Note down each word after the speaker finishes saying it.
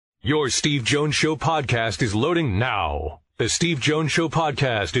Your Steve Jones Show podcast is loading now. The Steve Jones Show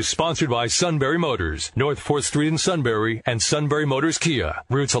podcast is sponsored by Sunbury Motors, North 4th Street in Sunbury, and Sunbury Motors Kia,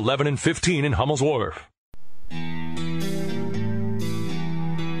 routes 11 and 15 in Hummel's Wharf.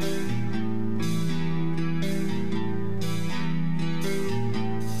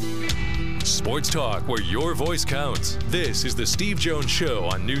 Sports talk where your voice counts. This is the Steve Jones Show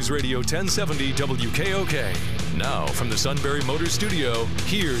on News Radio 1070 WKOK. Now from the Sunbury Motors Studio,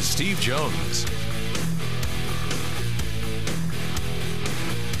 here's Steve Jones.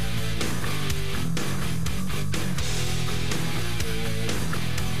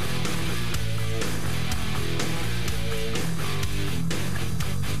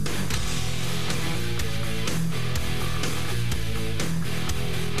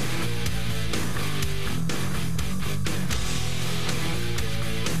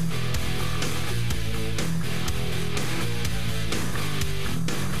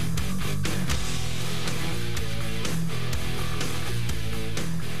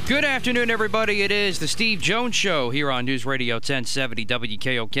 Good afternoon, everybody. It is the Steve Jones Show here on News Radio 1070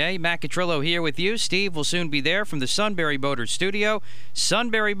 WKOK. Matt Catrillo here with you. Steve will soon be there from the Sunbury Motors Studio.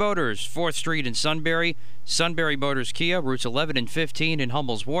 Sunbury Motors, 4th Street in Sunbury. Sunbury Motors Kia, routes 11 and 15 in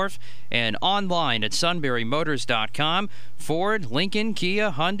Hummel's Wharf, and online at sunburymotors.com. Ford, Lincoln, Kia,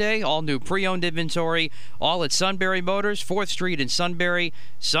 Hyundai, all new pre-owned inventory, all at Sunbury Motors, 4th Street in Sunbury.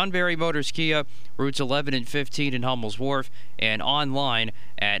 Sunbury Motors Kia, routes 11 and 15 in Hummel's Wharf, and online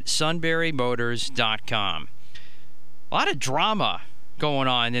at sunburymotors.com. A lot of drama going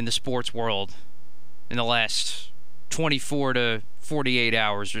on in the sports world in the last 24 to 48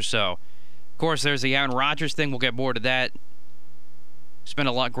 hours or so. Of course, there's the Aaron Rodgers thing. We'll get more to that. Spent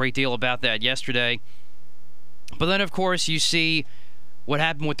a great deal about that yesterday. But then, of course, you see what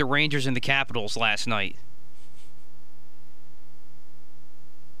happened with the Rangers and the Capitals last night.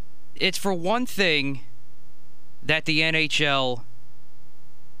 It's for one thing that the NHL.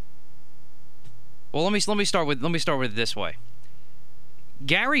 Well, let me start with it this way.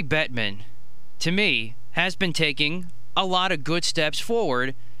 Gary Bettman, to me, has been taking a lot of good steps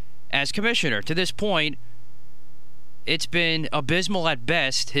forward as commissioner. To this point, it's been abysmal at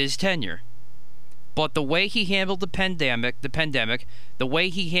best, his tenure. But the way he handled the pandemic, the way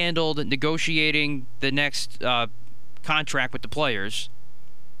he handled negotiating the next contract with the players,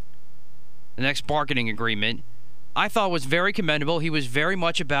 the next bargaining agreement, I thought was very commendable. He was very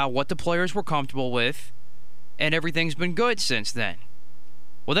much about what the players were comfortable with, and everything's been good since then.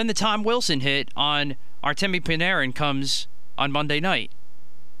 Well, then the Tom Wilson hit on Artemi Panarin comes on Monday night.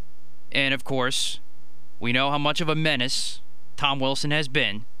 And, of course, we know how much of a menace Tom Wilson has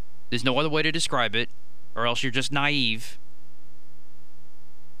been. There's no other way to describe it, or else you're just naive.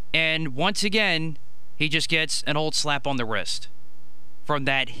 And once again, he just gets an old slap on the wrist from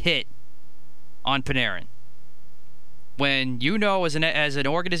that hit on Panarin. When you know as an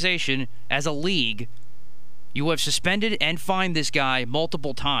organization, as a league, you have suspended and fined this guy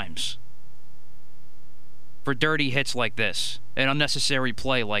multiple times for dirty hits like this, an unnecessary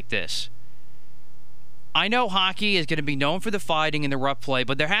play like this. I know hockey is going to be known for the fighting and the rough play,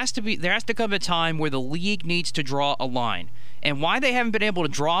 but there has to come a time where the league needs to draw a line. And why they haven't been able to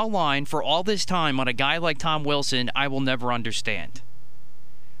draw a line for all this time on a guy like Tom Wilson, I will never understand.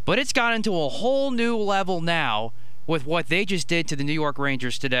 But it's gotten to a whole new level now with what they just did to the New York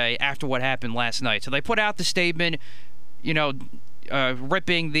Rangers today after what happened last night. So they put out the statement,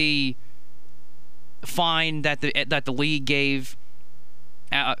 ripping the fine that the league gave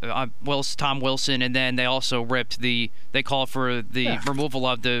Tom Wilson, and then they also ripped they called for the removal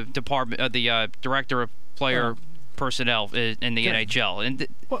of the director of player personnel in the NHL, and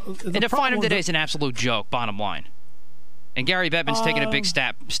to fine him today is an absolute joke. Bottom line, and Gary Bettman's taking a big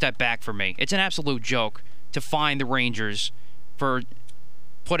step back for me. It's an absolute joke to fine the Rangers for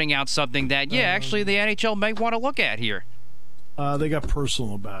putting out something that actually the NHL may want to look at here. They got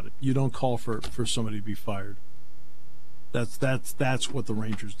personal about it. You don't call for somebody to be fired. That's what the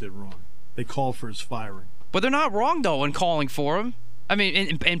Rangers did wrong. They called for his firing. But they're not wrong, though, in calling for him. I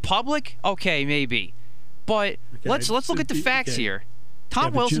mean, in public, okay, maybe. But let's look at the facts here.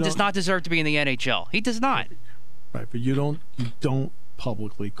 Tom Wilson does not deserve to be in the NHL. He does not. Right, but you don't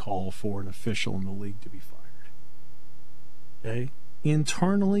publicly call for an official in the league to be fired. Okay?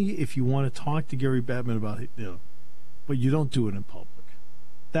 Internally, if you want to talk to Gary Bettman about it, but you don't do it in public.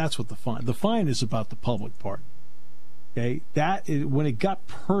 That's what the fine is about, the public part. Okay? That is, when it got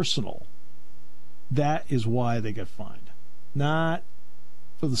personal, that is why they got fined. Not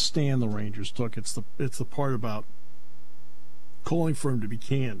for the stand the Rangers took. It's the part about calling for him to be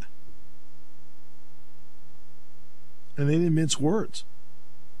canned. And they didn't mince words.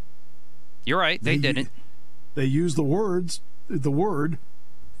 You're right. They didn't. They used the word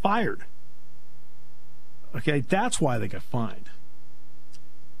fired. Okay, that's why they got fined.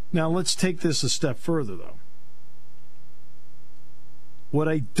 Now, let's take this a step further, though. What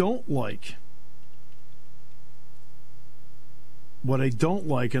I don't like,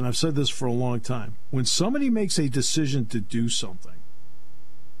 and I've said this for a long time, when somebody makes a decision to do something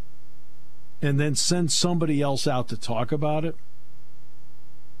and then sends somebody else out to talk about it,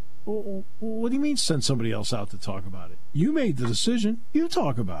 well, what do you mean send somebody else out to talk about it? You made the decision. You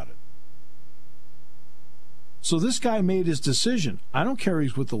talk about it. So this guy made his decision. I don't care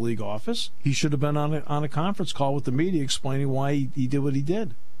he's with the league office. He should have been on a conference call with the media explaining why he did what he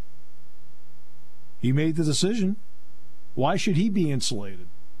did. He made the decision. Why should he be insulated?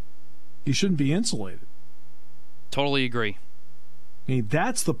 He shouldn't be insulated. Totally agree. I mean,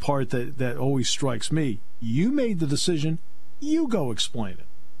 that's the part that always strikes me. You made the decision. You go explain it.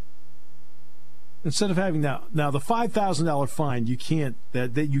 Instead of having now the $5,000 fine, you can't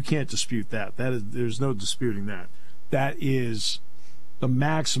dispute that. There's no disputing that. That is the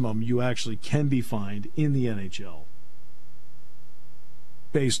maximum you actually can be fined in the NHL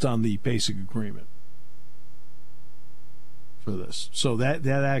based on the basic agreement for this. So that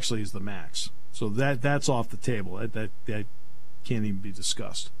actually is the max. So that's off the table. That can't even be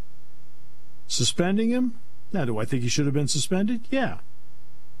discussed. Suspending him? Now, do I think he should have been suspended? Yeah.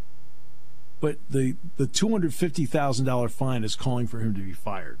 But the $250,000 fine is calling for him to be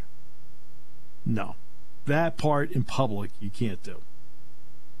fired. No. That part in public you can't do.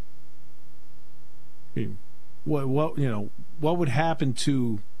 I mean, what would happen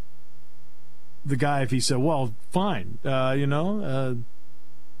to the guy if he said, "Well, fine, start,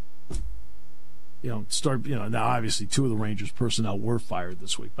 now obviously two of the Rangers personnel were fired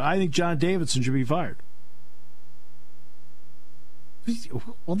this week, but I think John Davidson should be fired."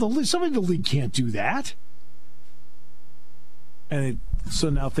 Well, somebody in the league can't do that.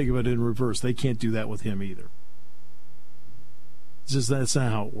 So now think of it in reverse. They can't do that with him either. That's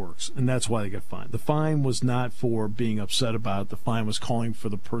not how it works, and that's why they got fined. The fine was not for being upset about it. The fine was calling for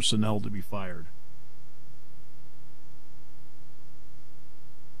the personnel to be fired.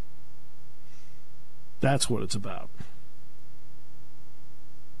 That's what it's about.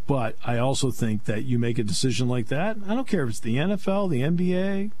 But I also think that you make a decision like that, I don't care if it's the NFL, the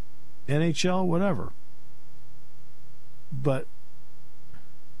NBA, NHL, whatever. But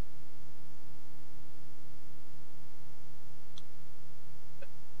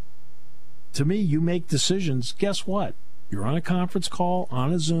to me, you make decisions. Guess what? You're on a conference call,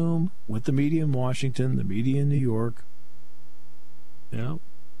 on a Zoom, with the media in Washington, the media in New York,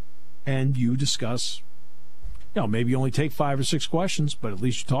 and you discuss. Maybe you only take 5 or 6 questions, but at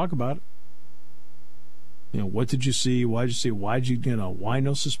least you talk about it. What did you see? Why did you see? Why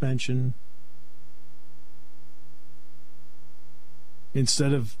no suspension?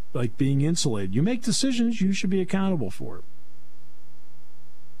 Instead of being insulated, you make decisions. You should be accountable for it.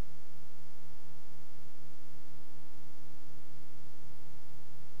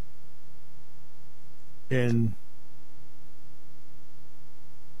 And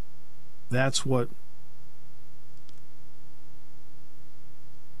that's what.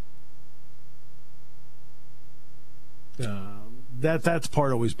 That's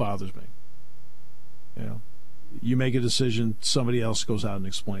part always bothers me. You make a decision, somebody else goes out and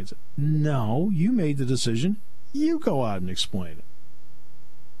explains it. No, you made the decision. You go out and explain it.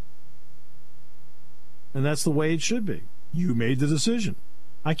 And that's the way it should be. You made the decision.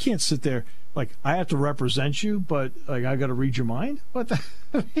 I can't sit there I have to represent you, but I got to read your mind. What the?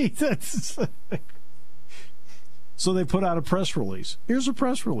 So they put out a press release. Here's a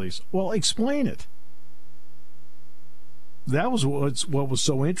press release. Well, explain it. That was what was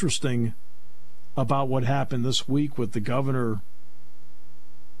so interesting about what happened this week with the governor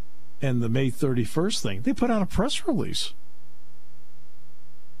and the May 31st thing. They put out a press release.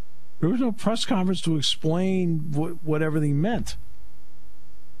 There was no press conference to explain what everything meant.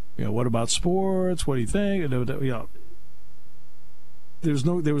 What about sports? What do you think? There was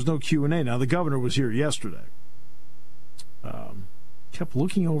no Q&A. Now, the governor was here yesterday. Kept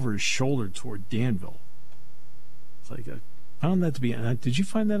looking over his shoulder toward Danville. It's I found that to be. Did you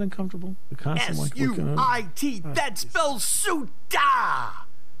find that uncomfortable? The constant S-U-I-T. That spells Suda.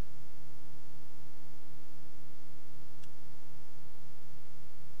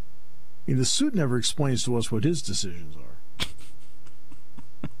 The suit never explains to us what his decisions are.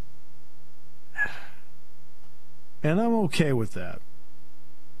 And I'm okay with that.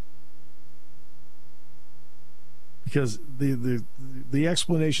 Because the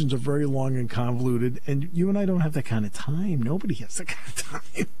explanations are very long and convoluted, and you and I don't have that kind of time. Nobody has that kind of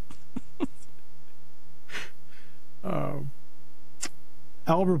time.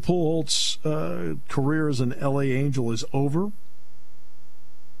 Albert Pujols' career as an L.A. Angel is over.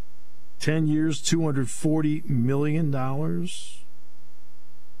 10 years, $240 million.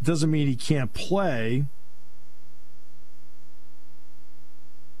 Doesn't mean he can't play.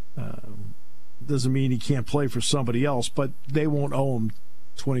 Doesn't mean he can't play for somebody else, but they won't owe him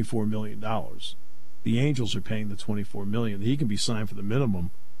 $24 million. The Angels are paying the $24 million. He can be signed for the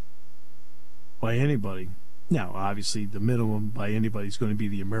minimum by anybody. Now, obviously, the minimum by anybody is going to be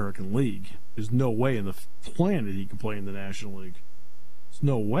the American League. There's no way in the planet he can play in the National League. There's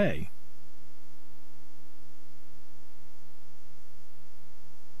no way.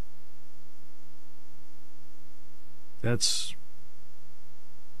 That's...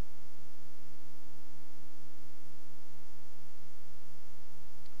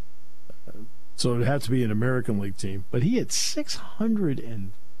 So it would have to be an American League team. But he had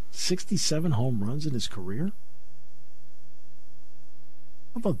 667 home runs in his career?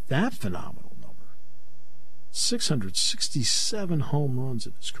 How about that phenomenal number? 667 home runs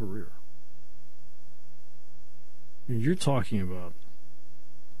in his career. And you're talking about,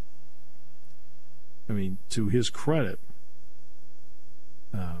 I mean, to his credit,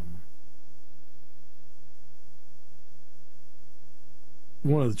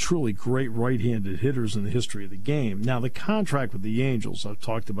 one of the truly great right-handed hitters in the history of the game. Now, the contract with the Angels, I've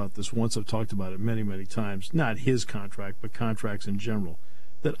talked about this once, I've talked about it many, many times. Not his contract, but contracts in general.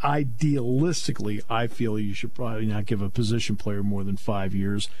 That idealistically, I feel you should probably not give a position player more than 5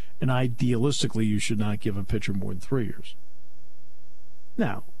 years, and idealistically, you should not give a pitcher more than 3 years.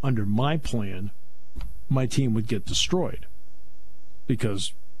 Now, under my plan, my team would get destroyed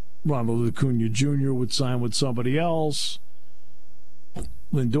because Ronald Acuna Jr. would sign with somebody else,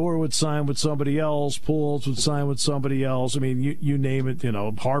 Lindor would sign with somebody else, Pujols would sign with somebody else. I mean, you name it. You know,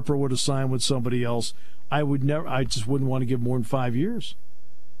 Harper would have signed with somebody else. I just wouldn't want to give more than 5 years.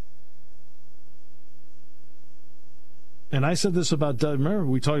 And I said this about, remember,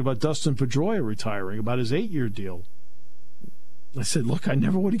 we talked about Dustin Pedroia retiring, about his 8-year deal. I said, look, I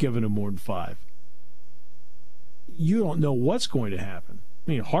never would have given him more than 5. You don't know what's going to happen.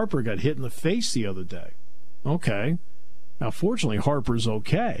 I mean, Harper got hit in the face the other day. Okay. Now, fortunately, Harper's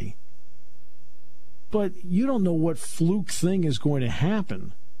okay. But you don't know what fluke thing is going to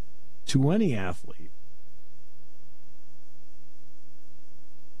happen to any athlete.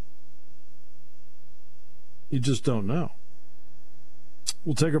 You just don't know.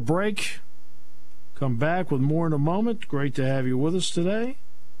 We'll take a break. Come back with more in a moment. Great to have you with us today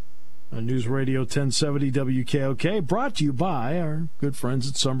on News Radio 1070 WKOK, brought to you by our good friends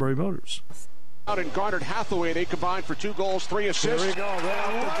at Sunbury Motors. Out and Garnered Hathaway, they combined for 2 goals, 3 assists. Here we go.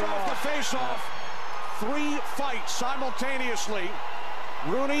 Right off the face-off. 3 fights simultaneously.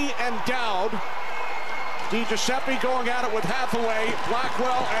 Rooney and Dowd. DiGiuseppe going at it with Hathaway,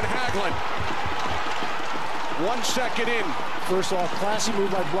 Blackwell, and Hagelin. 1 second in. First off, classy move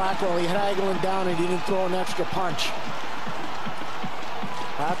by Blackwell. He had Hagelin down and he didn't throw an extra punch.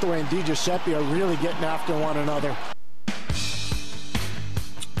 Hathaway and DiGiuseppe are really getting after one another.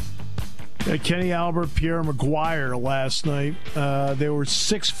 Kenny Albert, Pierre Maguire last night. There were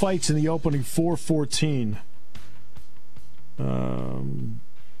 6 fights in the opening 4:14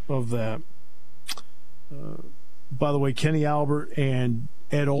 of that. By the way, Kenny Albert and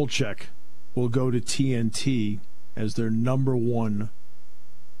Ed Olczyk will go to TNT as their number 1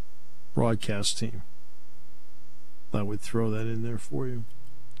 broadcast team. I would throw that in there for you.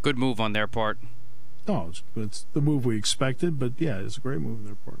 Good move on their part. Oh, it's the move we expected, but yeah, it's a great move on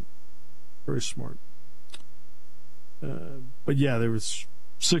their part. Very smart. But yeah, there was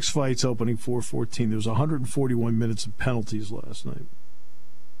 6 fights opening 4:14. There was 141 minutes of penalties last night.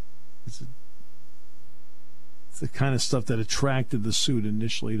 It's the kind of stuff that attracted the suit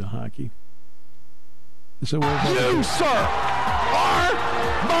initially to hockey. So You, sir, are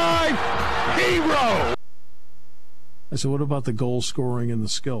my hero! I said, what about the goal scoring and the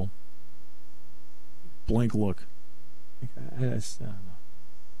skill? Blank look. I don't know.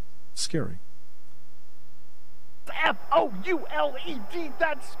 Scary. F-O-U-L-E-D,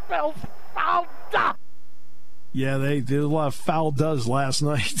 that spells foul. Yeah, they did a lot of foul does last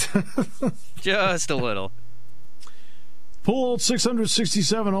night. Just a little. Pulled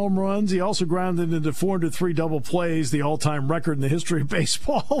 667 home runs. He also grounded into 403 double plays, the all-time record in the history of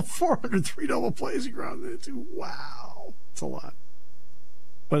baseball. 403 double plays he grounded into. Wow. It's a lot.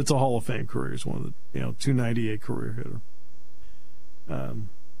 But it's a Hall of Fame career. He's one of the 298 career hitter.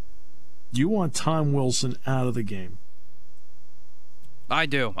 You want Tom Wilson out of the game. I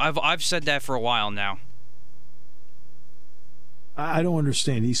do. I've said that for a while now. I don't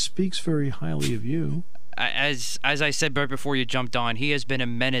understand. He speaks very highly of you. as I said right before you jumped on, he has been a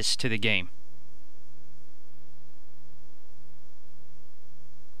menace to the game.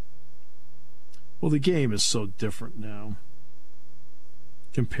 Well, the game is so different now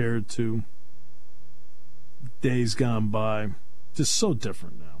compared to days gone by. Just so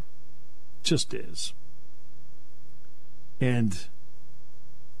different now. Just is. And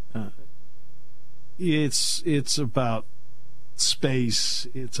it's about space.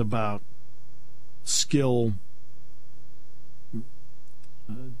 It's about skill.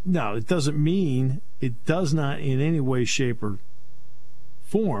 No, it does not in any way, shape, or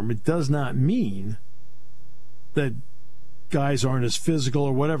form, it does not mean that guys aren't as physical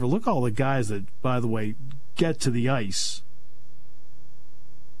or whatever. Look all the guys that, by the way, get to the ice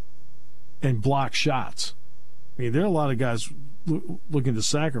and block shots. I mean, there are a lot of guys looking to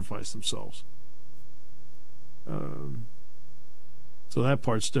sacrifice themselves. So that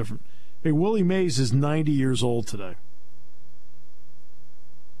part's different. Hey, Willie Mays is 90 years old today.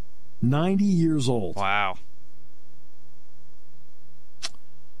 90 years old. Wow.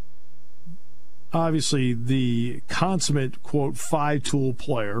 Obviously, the consummate, quote, five-tool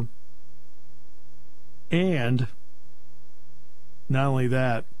player. And not only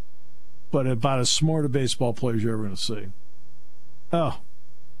that, but about as smart a baseball player as you're ever going to see. Oh,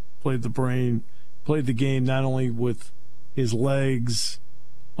 played the game not only with his legs,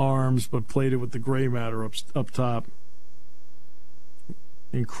 arms, but played it with the gray matter up top.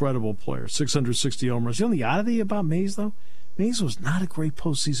 Incredible player. 660 home runs. You know the oddity about Mays, though? Mays was not a great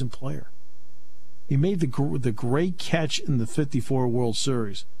postseason player. He made the great catch in the 54 World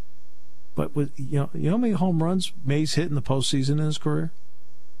Series. But you know how many home runs Mays hit in the postseason in his career?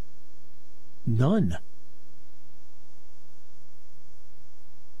 None.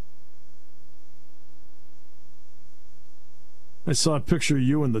 I saw a picture of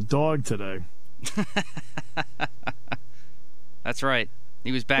you and the dog today. That's right.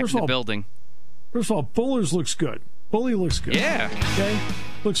 He was back in the building. First of all, Bullers looks good. Bully looks good. Yeah. Okay?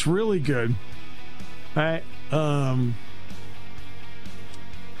 Looks really good. All right.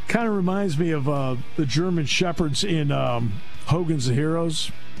 Kind of reminds me of the German Shepherds in Hogan's the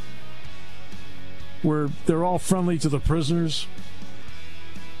Heroes, where they're all friendly to the prisoners.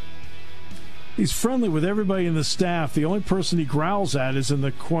 He's friendly with everybody in the staff. The only person he growls at is in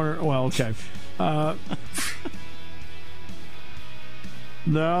the corner. Well, okay.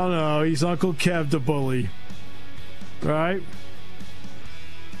 No, he's Uncle Kev the bully. Right?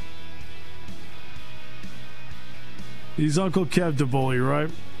 He's Uncle Kev the bully, right?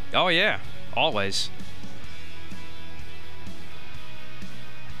 Oh, yeah. Always.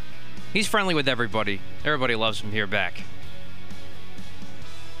 He's friendly with everybody. Everybody loves him here back.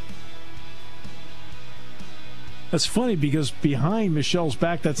 That's funny because behind Michelle's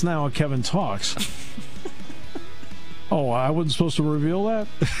back, that's now how Kevin talks. Oh, I wasn't supposed to reveal that?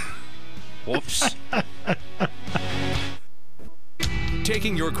 Whoops.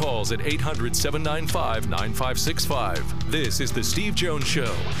 Taking your calls at 800-795-9565. This is The Steve Jones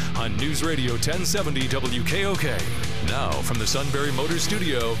Show on News Radio 1070 WKOK. Now, from the Sunbury Motors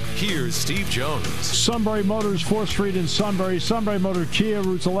Studio, here's Steve Jones. Sunbury Motors, 4th Street in Sunbury. Sunbury Motor Kia,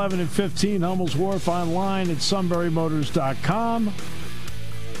 routes 11 and 15, Hummels Wharf, online at sunburymotors.com.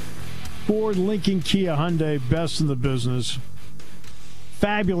 Ford, Lincoln, Kia, Hyundai, best in the business.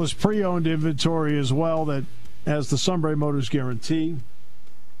 Fabulous pre-owned inventory as well that has the Sunbury Motors guarantee.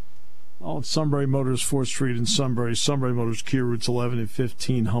 All at Sunbury Motors, 4th Street in Sunbury. Sunbury Motors, Kia, routes 11 and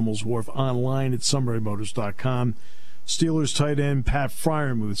 15, Hummels Wharf, online at sunburymotors.com. Steelers tight end Pat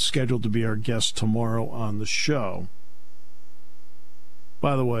Freiermuth scheduled to be our guest tomorrow on the show.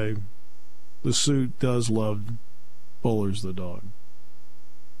 By the way, the suit does love Bullers the dog,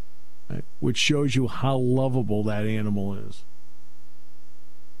 right? Which shows you how lovable that animal is.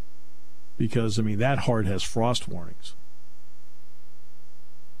 Because, I mean, that heart has frost warnings.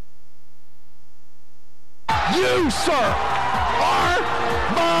 You, sir, are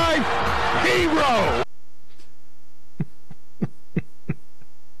my hero.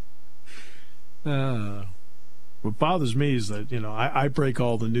 What bothers me is that, I break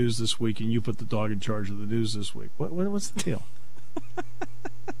all the news this week and you put the dog in charge of the news this week. What's the deal?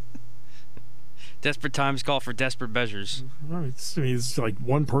 Desperate times call for desperate measures. It's like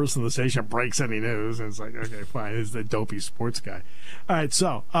one person in the station breaks any news, and it's like, okay, fine, it's the dopey sports guy. All right,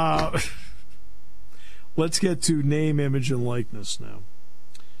 so let's get to name, image, and likeness now.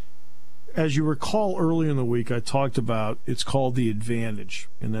 As you recall, earlier in the week, I talked about it's called The Advantage,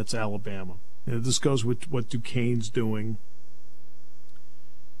 and that's Alabama. And this goes with what Duquesne's doing.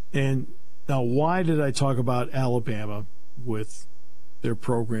 And now, why did I talk about Alabama with their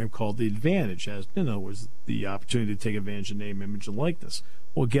program called The Advantage, as in other words, the opportunity to take advantage of name, image, and likeness.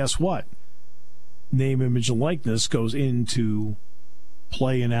 Well, guess what? Name, image, and likeness goes into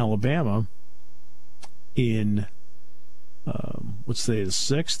play in Alabama in, what's today, the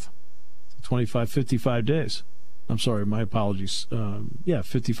 6th? 55 days. I'm sorry, my apologies.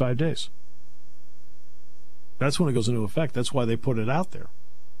 55 days. That's when it goes into effect. That's why they put it out there.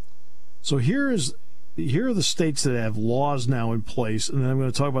 So here are the states that have laws now in place, and then I'm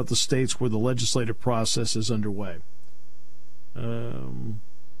going to talk about the states where the legislative process is underway.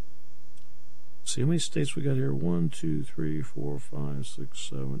 See how many states we got here? 1, 2, 3, 4, 5, 6,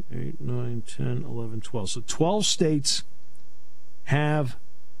 7, 8, 9, 10, 11, 12. So 12 states have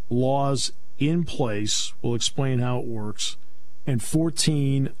laws in place. We'll explain how it works. And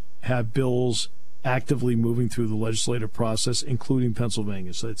 14 have bills actively moving through the legislative process, including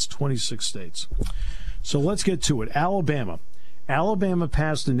Pennsylvania. So it's 26 states. So let's get to it. Alabama. Alabama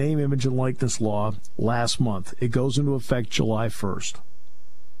passed the name, image, and likeness law last month. It goes into effect July 1st.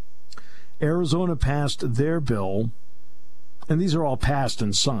 Arizona passed their bill, and these are all passed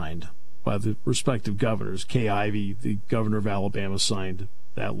and signed by the respective governors. Kay Ivey, the governor of Alabama, signed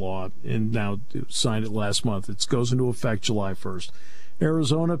that law and now signed it last month. It goes into effect July 1st.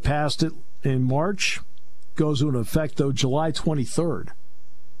 Arizona passed it in March, goes into effect, though, July 23rd.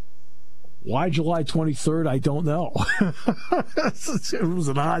 Why July 23rd, I don't know. It was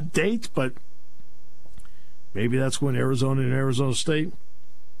an odd date, but maybe that's when Arizona and Arizona State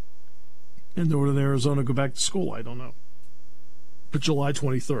and Northern Arizona go back to school. I don't know. But July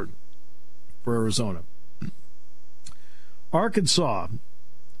 23rd for Arizona. Arkansas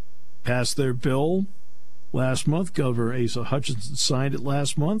passed their bill last month. Governor Asa Hutchinson signed it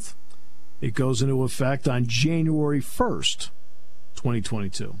last month. It goes into effect on January 1st,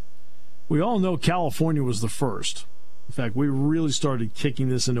 2022. We all know California was the first. In fact, we really started kicking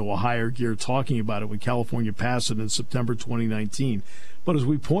this into a higher gear, talking about it when California passed it in September 2019. But as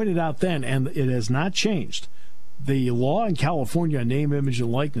we pointed out then, and it has not changed, the law in California on name, image,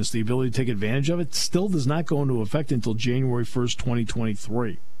 and likeness, the ability to take advantage of it, still does not go into effect until January 1st,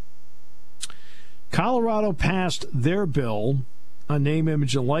 2023. Colorado passed their bill on name,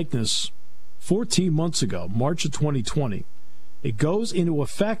 image, and likeness 14 months ago, March of 2020. It goes into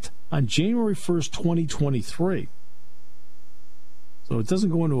effect on January 1st, 2023. So it doesn't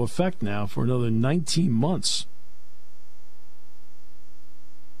go into effect now for another 19 months.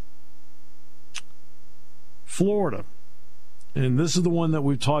 Florida, and this is the one that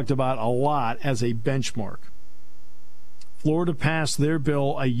we've talked about a lot as a benchmark. Florida passed their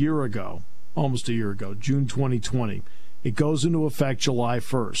bill a year ago, almost a year ago, June 2020. It goes into effect July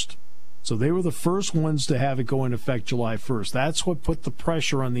 1st. So they were the first ones to have it go into effect July 1st. That's what put the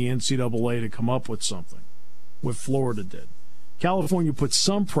pressure on the NCAA to come up with something, what Florida did. California put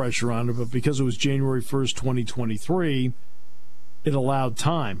some pressure on it, but because it was January 1st, 2023, it allowed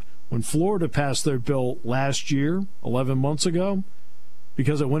time. When Florida passed their bill last year, 11 months ago,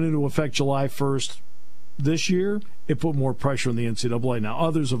 because it went into effect July 1st this year, it put more pressure on the NCAA. Now,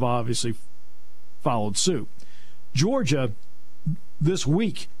 others have obviously followed suit. Georgia, this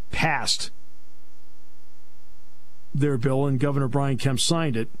week, passed their bill, and Governor Brian Kemp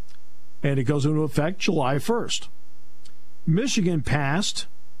signed it, and it goes into effect July 1st. Michigan passed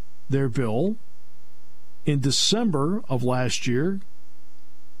their bill in December of last year.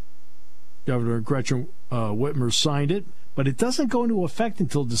 Governor Gretchen Whitmer signed it, but it doesn't go into effect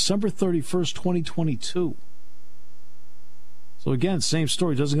until December 31st, 2022. So again, same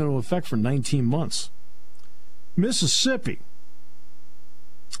story, doesn't go into effect for 19 months. Mississippi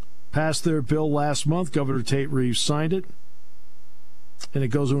passed their bill last month. Governor Tate Reeves signed it, and it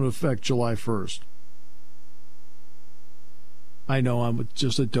goes into effect July 1st. I know I'm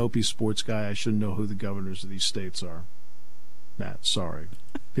just a dopey sports guy. I shouldn't know who the governors of these states are. Matt, sorry.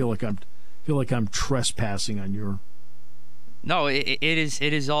 Feel like I'm trespassing on your... No, it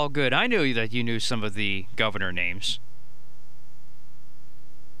is all good. I knew that you knew some of the governor names.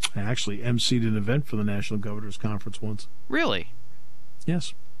 I actually emceed an event for the National Governors Conference once. Really?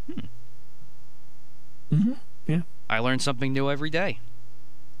 Yes. Mm-hmm. Yeah. I learn something new every day.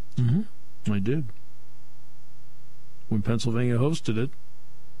 Mm-hmm. I did. When Pennsylvania hosted it,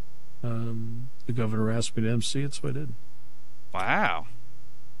 the governor asked me to MC it, so I did. Wow.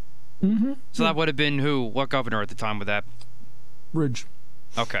 Mm-hmm. So that would have been who? What governor at the time with that? Ridge.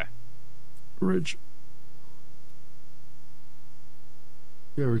 Okay. Ridge.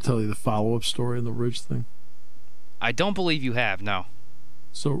 You ever tell you the follow-up story on the Ridge thing? I don't believe you have, no.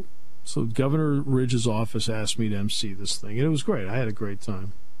 So So Governor Ridge's office asked me to MC this thing, and it was great. I had a great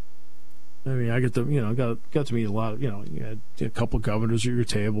time. I mean, I got to meet a lot of, you had a couple of governors at your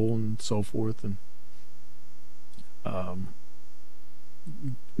table and so forth. And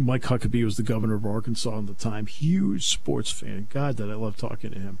Mike Huckabee was the governor of Arkansas at the time. Huge sports fan. God, did I love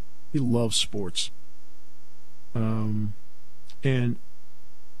talking to him. He loves sports. And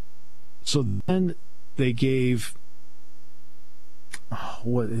so then they gave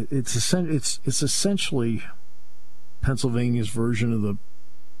it's essentially Pennsylvania's version of the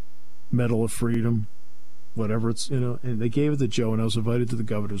Medal of Freedom, whatever it's, and they gave it to Joe, and I was invited to the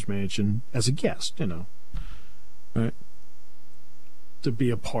governor's mansion as a guest, right, to be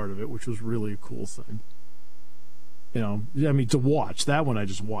a part of it, which was really a cool thing. I mean, to watch that one, I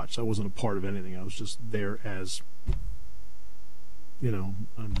just watched. I wasn't a part of anything. I was just there as, I'm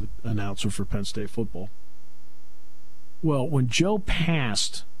the announcer for Penn State football. Well, when Joe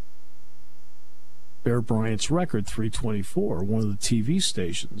passed Bear Bryant's record, 324, one of the TV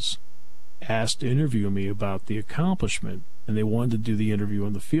stations asked to interview me about the accomplishment, and they wanted to do the interview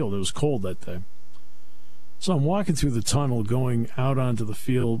on the field. It was cold that day. So I'm walking through the tunnel going out onto the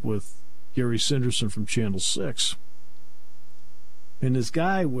field with Gary Sinderson from Channel 6. And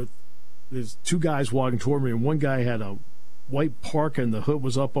there's two guys walking toward me, and one guy had a white parka and the hood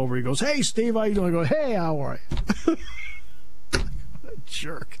was up over. He goes, "Hey, Steve, how you doing?" I go, "Hey, how are you?" What a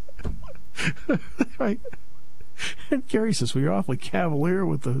jerk. Right? And Gary says, "Well, you're awfully cavalier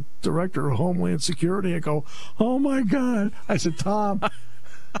with the director of Homeland Security." I go, "Oh, my God." I said, "Tom,"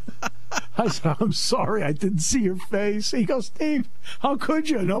 I said, "I'm sorry, I didn't see your face." He goes, "Steve, how could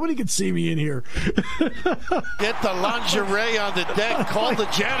you? Nobody could see me in here." Get the lingerie on the deck. Call the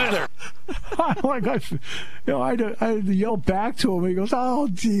janitor. Oh my gosh. I had to yell back to him. He goes, "Oh,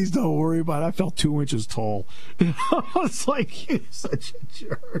 geez, don't worry about it." I felt 2 inches tall. I was like, "You're such a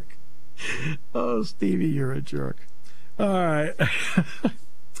jerk." Oh, Stevie, you're a jerk. All right.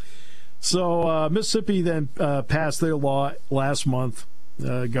 So Mississippi then passed their law last month.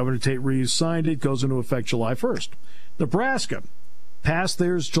 Governor Tate Reeves signed it. Goes into effect July 1st. Nebraska passed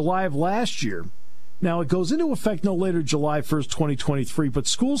theirs July of last year. Now, it goes into effect no later July 1st, 2023, but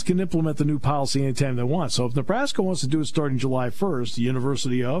schools can implement the new policy anytime they want. So if Nebraska wants to do it starting July 1st, the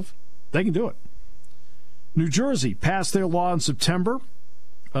University of, they can do it. New Jersey passed their law in September.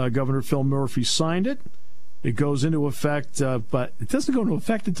 Governor Phil Murphy signed it. It goes into effect, but it doesn't go into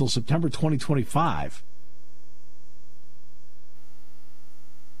effect until September 2025.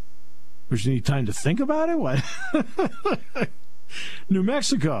 Which you need time to think about it? What? New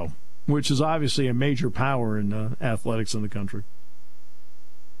Mexico, which is obviously a major power in athletics in the country,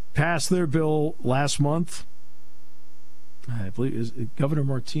 passed their bill last month. I believe, is it Governor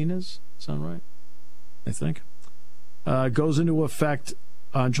Martinez? Sound right? I think. Goes into effect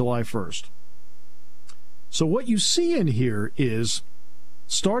on July 1st. So what you see in here is,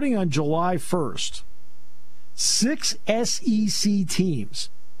 starting on July 1st, 6 SEC teams,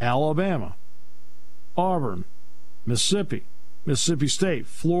 Alabama, Auburn, Mississippi, Mississippi State,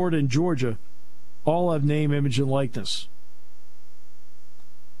 Florida, and Georgia, all have name, image, and likeness.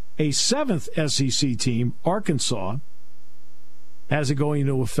 A 7th SEC team, Arkansas, has it going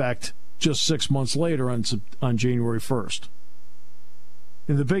into effect just 6 months later on January 1st.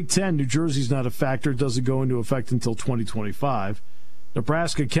 In the Big Ten, New Jersey's not a factor. It doesn't go into effect until 2025.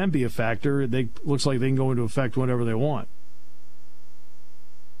 Nebraska can be a factor. Looks like they can go into effect whenever they want.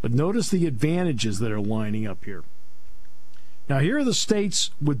 But notice the advantages that are lining up here. Now, here are the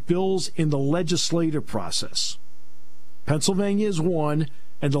states with bills in the legislative process. Pennsylvania is one,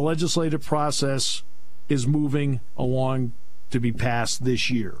 and the legislative process is moving along to be passed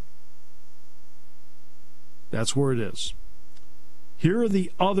this year. That's where it is. Here are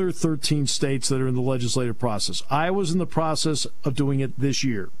the other 13 states that are in the legislative process. Iowa's in the process of doing it this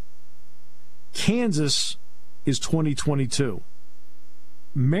year. Kansas is 2022.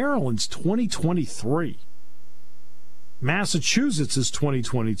 Maryland's 2023. Massachusetts is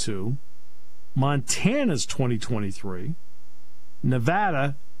 2022. Montana's 2023.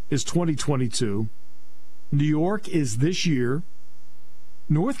 Nevada is 2022. New York is this year.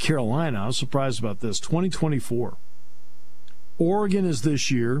 North Carolina, I was surprised about this, 2024. Oregon is this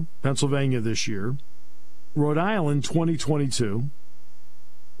year. Pennsylvania this year. Rhode Island, 2022.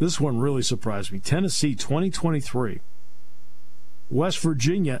 This one really surprised me. Tennessee, 2023. West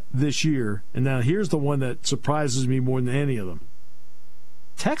Virginia this year. And now here's the one that surprises me more than any of them.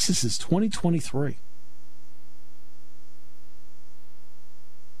 Texas is 2023.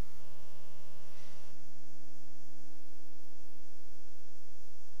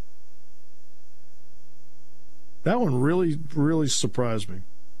 That one really, really surprised me.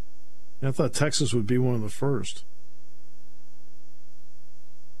 I thought Texas would be one of the first.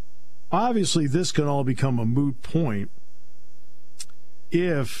 Obviously, this can all become a moot point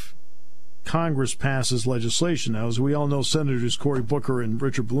if Congress passes legislation. Now, as we all know, Senators Cory Booker and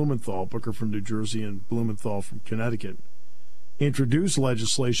Richard Blumenthal, Booker from New Jersey and Blumenthal from Connecticut, introduced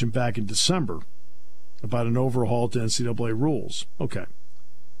legislation back in December about an overhaul to NCAA rules. Okay.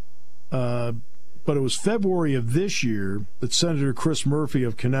 But it was February of this year that Senator Chris Murphy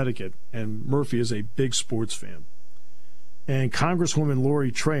of Connecticut, and Murphy is a big sports fan, and Congresswoman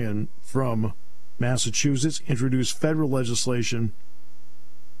Lori Trahan from Massachusetts introduced federal legislation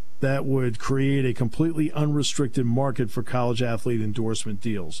that would create a completely unrestricted market for college athlete endorsement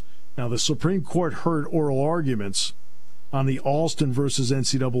deals. Now, the Supreme Court heard oral arguments on the Alston versus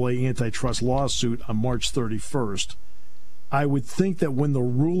NCAA antitrust lawsuit on March 31st. I would think that when the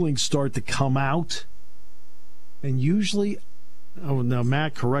rulings start to come out, and usually, now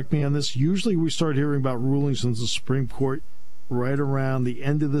Matt, correct me on this, usually we start hearing about rulings from the Supreme Court right around the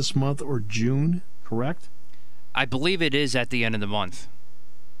end of this month or June, correct? I believe it is at the end of the month.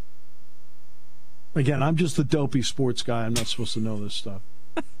 Again, I'm just the dopey sports guy. I'm not supposed to know this stuff.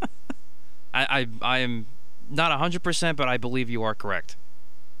 I am not 100%, but I believe you are correct.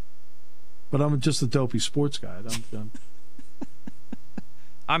 But I'm just the dopey sports guy.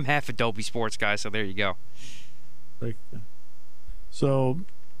 I'm half a dopey sports guy, so there you go. So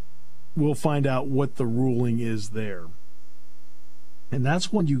we'll find out what the ruling is there. And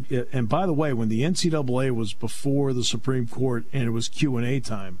that's when you, and by the way, when the NCAA was before the Supreme Court and it was Q&A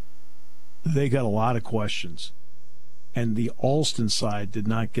time, they got a lot of questions. And the Alston side did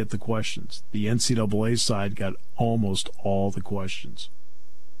not get the questions. The NCAA side got almost all the questions.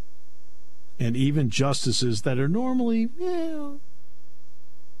 And even justices that are normally,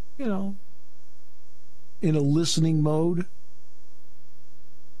 in a listening mode,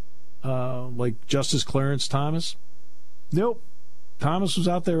 like Justice Clarence Thomas, nope. Thomas was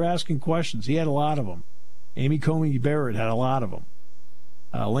out there asking questions. He had a lot of them. Amy Coney Barrett had a lot of them.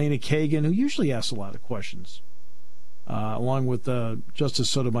 Elena Kagan, who usually asks a lot of questions, along with Justice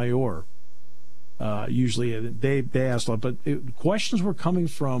Sotomayor. Usually they asked a lot, but questions were coming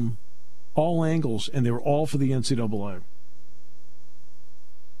from all angles, and they were all for the NCAA.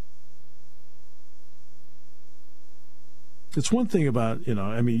 It's one thing about,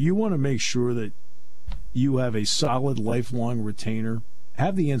 you want to make sure that you have a solid lifelong retainer.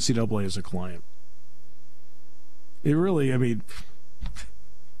 Have the NCAA as a client. It really,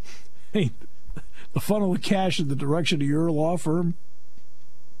 the funnel of cash in the direction of your law firm,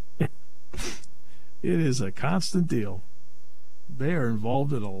 it is a constant deal. They are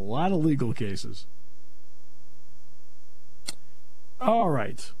involved in a lot of legal cases. All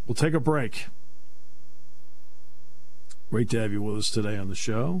right, we'll take a break. Great to have you with us today on the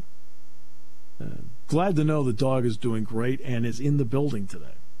show. Glad to know the dog is doing great and is in the building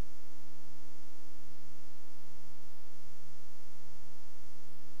today.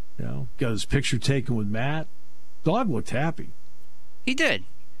 Got his picture taken with Matt. Dog looked happy. He did.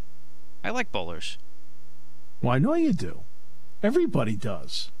 I like bowlers. Well, I know you do. Everybody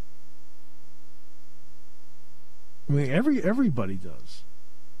does. Everybody does.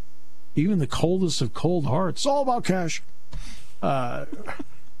 Even the coldest of cold hearts. It's all about cash. Love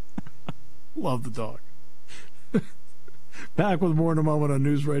the dog. Back with more in a moment on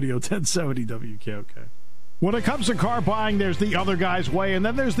News Radio 1070 WKOK. When it comes to car buying, there's the other guy's way, and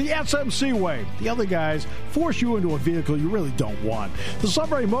then there's the SMC way. The other guys force you into a vehicle you really don't want. The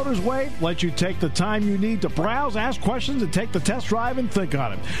Sunbury Motors way lets you take the time you need to browse, ask questions, and take the test drive and think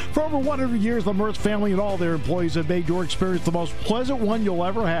on it. For over 100 years, the Mertz family and all their employees have made your experience the most pleasant one you'll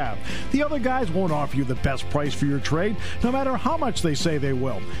ever have. The other guys won't offer you the best price for your trade, no matter how much they say they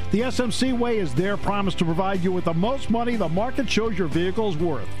will. The SMC way is their promise to provide you with the most money the market shows your vehicle is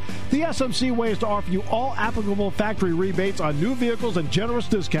worth. The SMC way is to offer you all applicable factory rebates on new vehicles and generous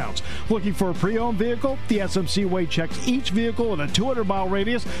discounts. Looking for a pre-owned vehicle? The SMC way checks each vehicle in a 200-mile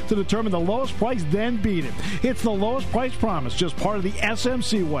radius to determine the lowest price, then beat it. It's the lowest price promise, just part of the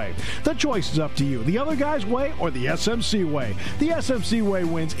SMC way. The choice is up to you. The other guy's way or the SMC way. The SMC way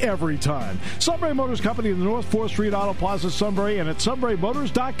wins every time. Sunbury Motors Company in the North 4th Street Auto Plaza, Sunbury, and at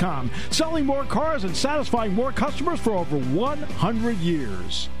sunburymotors.com. Selling more cars and satisfying more customers for over 100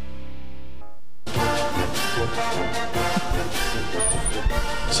 years.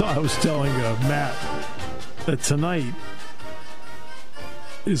 So I was telling Matt that tonight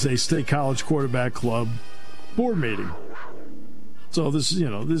is a State College Quarterback Club board meeting. So this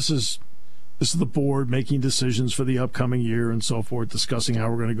is the board making decisions for the upcoming year and so forth, discussing how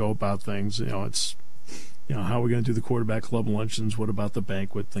we're going to go about things. It's how we're going to do the quarterback club luncheons. What about the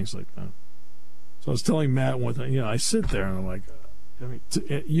banquet? Things like that. So I was telling Matt one thing. I sit there and I'm like, I mean,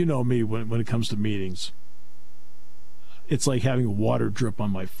 you know me when it comes to meetings. It's like having water drip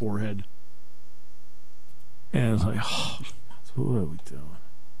on my forehead. And it's like, oh, what are we doing?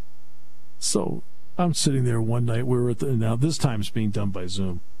 So I'm sitting there one night. We were now this time it's being done by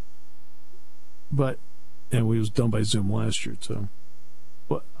Zoom. And it was done by Zoom last year too.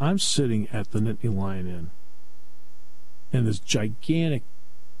 But I'm sitting at the Nittany Lion Inn. And this gigantic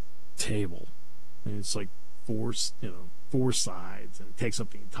table. And it's like four sides, and it takes up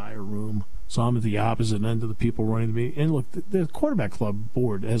the entire room. So I'm at the opposite end of the people running the meeting. And look, the quarterback club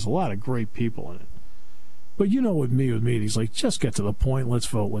board has a lot of great people in it. But you know, with meetings, like, just get to the point. Let's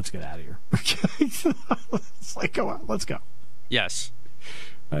vote. Let's get out of here. Okay? It's like, come on, let's go. Yes.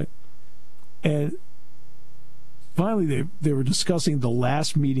 Right? And finally, they were discussing the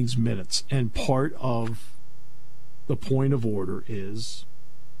last meeting's minutes, and part of the point of order is,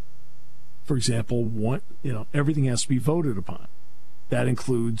 for example, everything has to be voted upon. That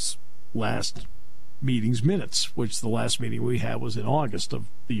includes last meeting's minutes, which the last meeting we had was in August of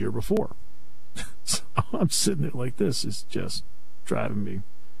the year before. So I'm sitting there like this. It's just driving me.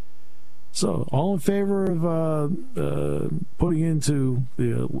 So, all in favor of putting into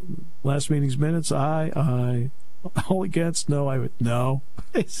the last meeting's minutes? Aye. All against? No. No.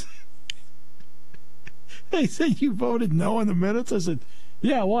 They said, you voted no in the minutes? I said,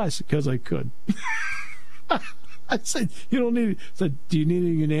 yeah, why? Because I could. I said, you don't need it. I said, do you need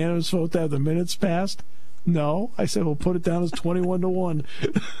a unanimous vote to have the minutes passed? No. I said, we'll put it down as 21-1.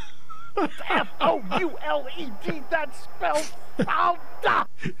 F-O-U-L-E-D, that spells founder.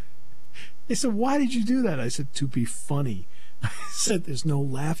 They said, why did you do that? I said, to be funny. I said, there's no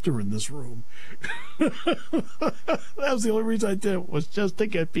laughter in this room. That was the only reason I did it, was just to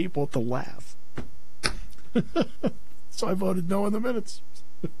get people to laugh. So I voted no in the minutes.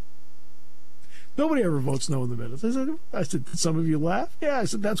 Nobody ever votes no in the minutes. I said, did some of you laugh? Yeah, I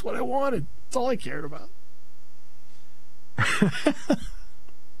said, that's what I wanted. That's all I cared about.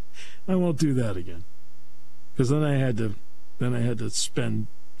 I won't do that again. Because then I had to spend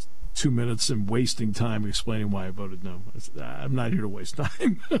 2 minutes in wasting time explaining why I voted no. I said, I'm not here to waste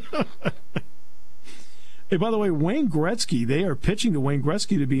time. Hey, by the way, Wayne Gretzky, they are pitching to Wayne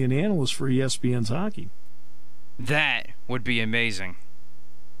Gretzky to be an analyst for ESPN's hockey. That would be amazing.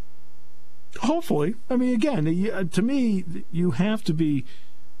 Hopefully. I mean, again, to me, you have to be...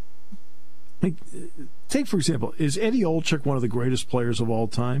 Like, take, for example, is Eddie Olczyk one of the greatest players of all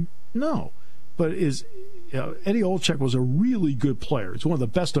time? No. But Eddie Olczyk was a really good player. He's one of the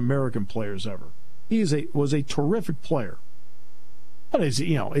best American players ever. He was a terrific player. But is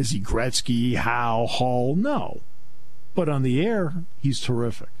he Gretzky, Howe, Hull? No. But on the air, he's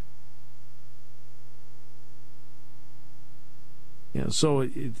terrific. Yeah, so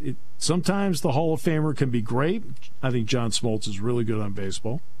sometimes the Hall of Famer can be great. I think John Smoltz is really good on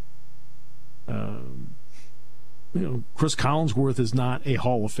baseball. Chris Collinsworth is not a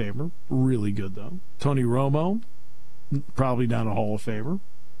Hall of Famer. Really good, though. Tony Romo, probably not a Hall of Famer.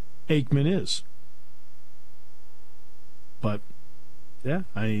 Aikman is. But, yeah,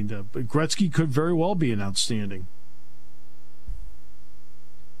 but Gretzky could very well be an outstanding.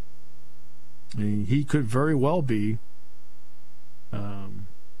 I mean, he could very well be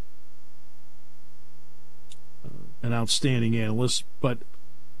an outstanding analyst, but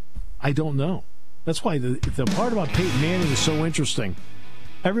I don't know. That's why the part about Peyton Manning is so interesting.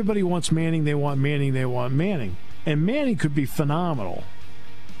 Everybody wants Manning, they want Manning, they want Manning. And Manning could be phenomenal.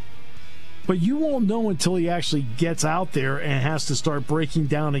 But you won't know until he actually gets out there and has to start breaking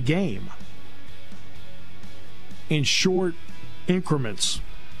down a game in short increments.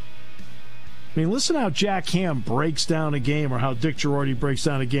 I mean, listen how Jack Ham breaks down a game or how Dick Girardi breaks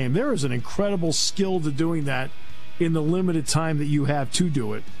down a game. There is an incredible skill to doing that in the limited time that you have to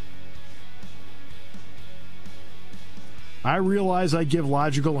do it. I realize I give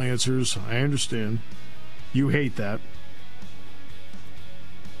logical answers. I understand. You hate that.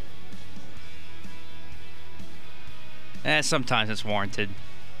 Sometimes it's warranted.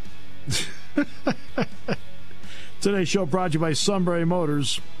 Today's show brought to you by Sunbury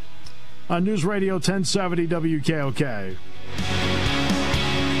Motors on News Radio 1070 WKOK.